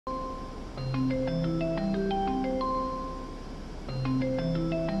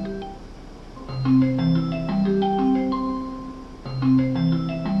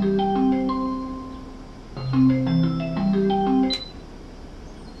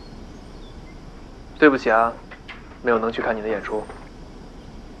对不起啊，没有能去看你的演出。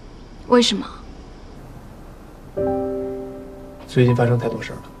为什么？最近发生太多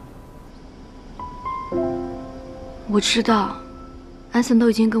事儿了。我知道，安森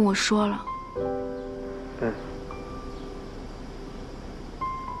都已经跟我说了。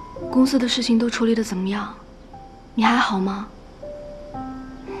公司的事情都处理得怎么样？你还好吗？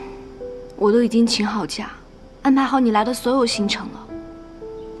我都已经请好假，安排好你来的所有行程了。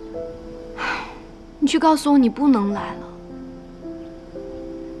你却告诉我你不能来了。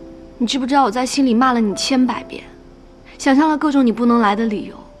你知不知道我在心里骂了你千百遍，想象了各种你不能来的理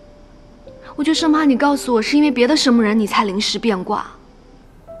由。我就生怕你告诉我是因为别的什么人你才临时变卦。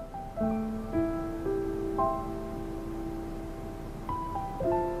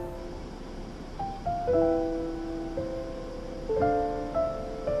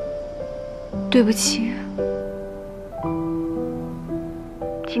对不起，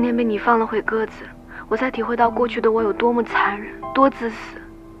今天被你放了回鸽子，我才体会到过去的我有多么残忍，多自私，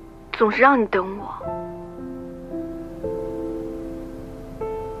总是让你等我。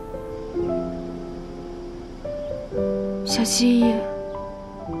小希，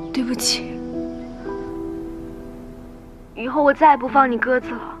对不起，以后我再也不放你鸽子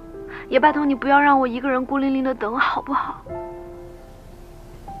了，也拜托你不要让我一个人孤零零的等，好不好？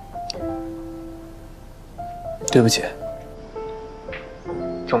对不起。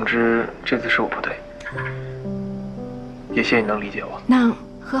总之，这次是我不对，也谢谢你能理解我。那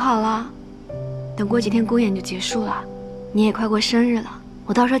和好了，等过几天公演就结束了，你也快过生日了，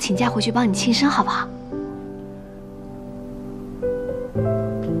我到时候请假回去帮你庆生，好不好？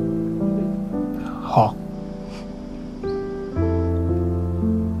好。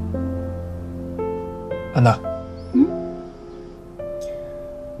安娜。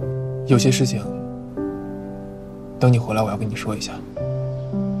有些事情，等你回来我要跟你说一下。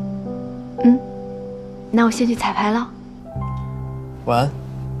那我先去彩排了。晚安。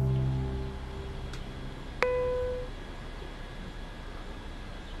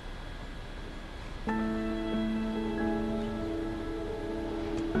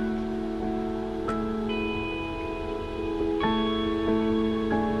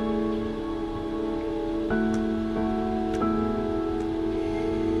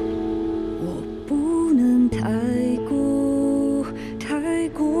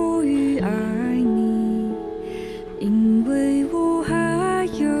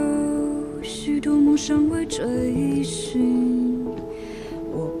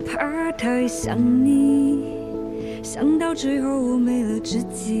想你，想到最后我没了自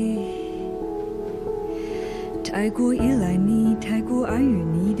己，太过依赖你，太过安于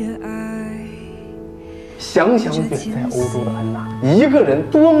你的爱。想想远在欧洲的安娜，一个人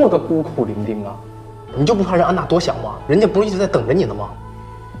多么的孤苦伶仃啊！你就不怕让安娜多想吗？人家不是一直在等着你呢吗？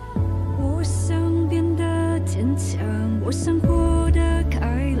我想变得坚强，我想活得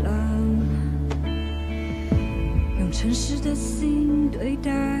开朗，用诚实的心对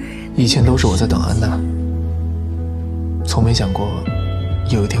待。以前都是我在等安娜，从没想过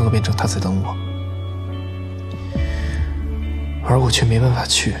有一天会变成她在等我，而我却没办法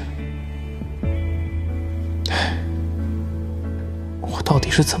去。我到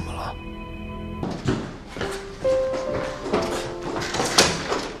底是怎么了？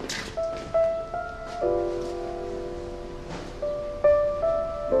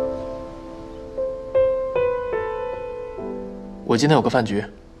我今天有个饭局，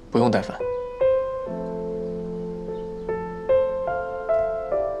不用带饭。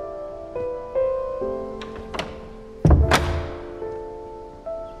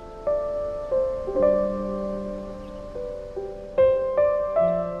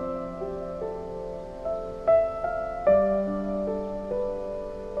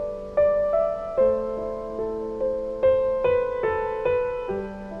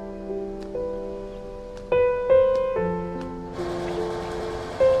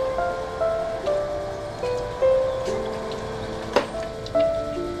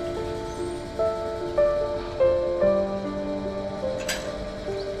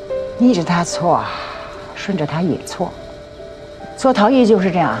逆着他错，顺着他也错。做陶艺就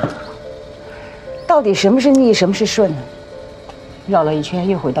是这样，到底什么是逆，什么是顺？绕了一圈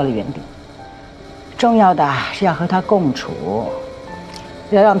又回到了原点。重要的是要和他共处，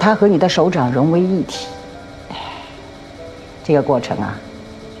要让他和你的手掌融为一体。这个过程啊，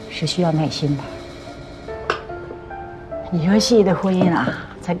是需要耐心的。你和希怡的婚姻啊，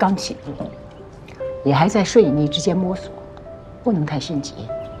才刚起步，也还在顺与逆之间摸索，不能太心急。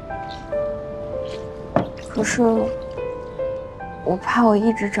可是，我怕我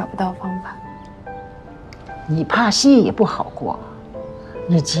一直找不到方法。你怕希也不好过，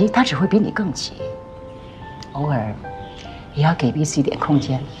你急，他只会比你更急。偶尔也要给彼此一点空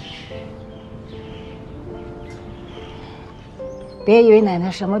间。别以为奶奶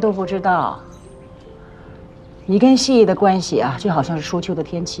什么都不知道。你跟西爷的关系啊，就好像是初秋的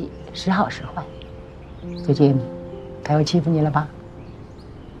天气，时好时坏。最近他又欺负你了吧？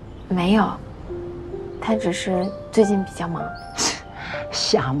没有，他只是最近比较忙。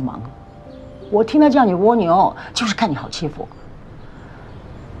瞎忙！我听他叫你蜗牛，就是看你好欺负。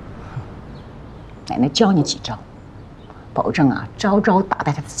奶奶教你几招，保证啊，招招打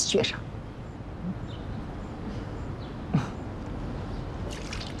在他的血上。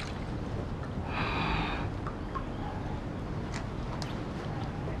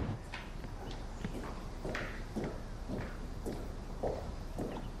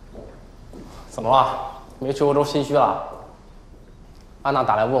怎么了？没去欧洲心虚了？安娜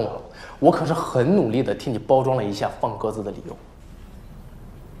打来问我了，我可是很努力的替你包装了一下放鸽子的理由。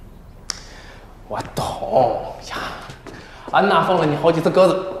我懂呀，安娜放了你好几次鸽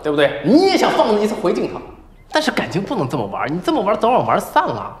子，对不对？你也想放一次回敬她，但是感情不能这么玩，你这么玩早晚玩散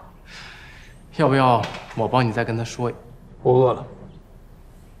了。要不要我帮你再跟她说？我饿了，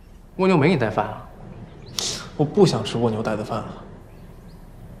蜗牛没给你带饭啊？我不想吃蜗牛带的饭了。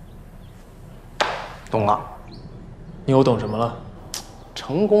懂了，你又懂什么了？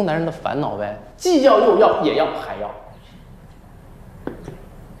成功男人的烦恼呗，既要又要，也要还要。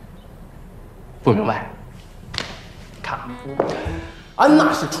不明白？看啊，安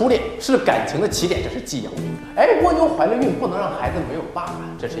娜是初恋，是感情的起点，这是既要；哎，蜗牛怀了孕，不能让孩子没有爸爸，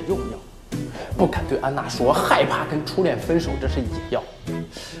这是又要。不敢对安娜说，害怕跟初恋分手，这是也要。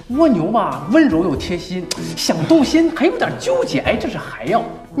蜗牛嘛，温柔又贴心，想动心还有点纠结，哎，这是还要。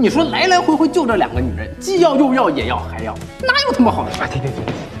你说来来回回就这两个女人，既要又要，也要还要，哪有他妈好的事？停！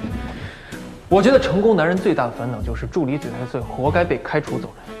我觉得成功男人最大的烦恼就是助理嘴太碎，活该被开除走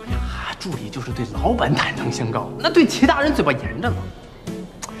人。助理就是对老板坦诚相告，那对其他人嘴巴严着呢。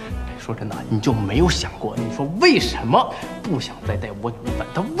说真的，你就没有想过，你说为什么不想再带蜗牛的饭？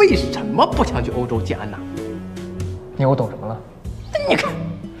他为什么不想去欧洲见安娜？你又懂什么了？你看，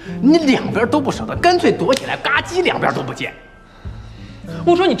你两边都不舍得，干脆躲起来，嘎叽两边都不见。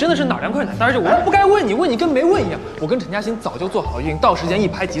我说你真的是哪凉快哪单，而且我不该问你跟没问一样。我跟陈嘉欣早就做好了约定，到时间一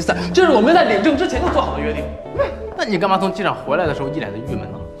拍即散，这是我们在领证之前就做好的约定。那你干嘛从机场回来的时候一脸的郁闷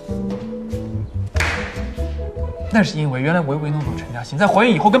呢？那是因为原来唯唯诺诺陈嘉欣在怀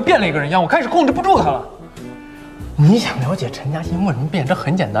孕以后跟变了一个人一样，我开始控制不住她了。你想了解陈嘉欣为什么变？这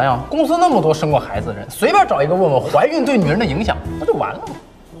很简单呀，公司那么多生过孩子的人，随便找一个问问怀孕对女人的影响，不就完了吗？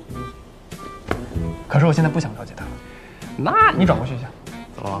可是我现在不想了解她了。那你转过去一下。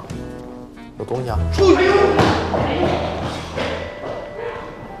怎么了？有东西啊？出去！